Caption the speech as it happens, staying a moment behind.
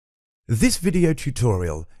This video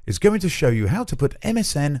tutorial is going to show you how to put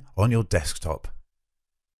MSN on your desktop.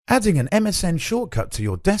 Adding an MSN shortcut to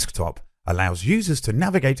your desktop allows users to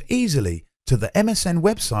navigate easily to the MSN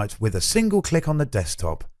website with a single click on the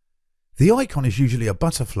desktop. The icon is usually a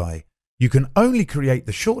butterfly. You can only create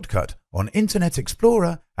the shortcut on Internet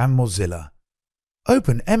Explorer and Mozilla.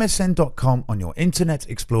 Open msn.com on your Internet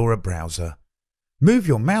Explorer browser. Move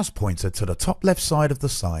your mouse pointer to the top left side of the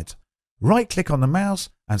site. Right-click on the mouse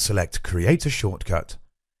and select Create a Shortcut.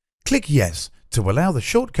 Click Yes to allow the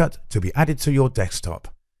shortcut to be added to your desktop.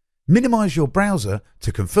 Minimize your browser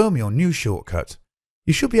to confirm your new shortcut.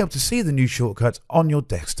 You should be able to see the new shortcut on your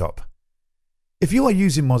desktop. If you are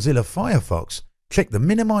using Mozilla Firefox, click the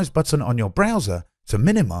Minimize button on your browser to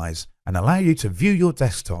minimize and allow you to view your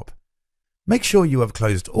desktop. Make sure you have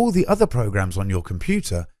closed all the other programs on your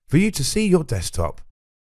computer for you to see your desktop.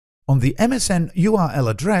 On the MSN URL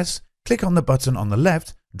address, click on the button on the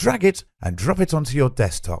left, drag it and drop it onto your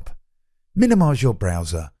desktop. Minimize your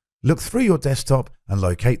browser, look through your desktop and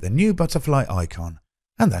locate the new butterfly icon.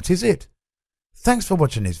 And that is it. Thanks for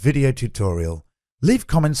watching this video tutorial. Leave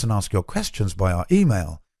comments and ask your questions by our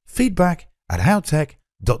email,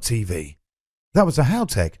 feedback@howtech.tv. That was a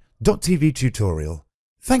howtech.tv tutorial.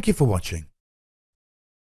 Thank you for watching.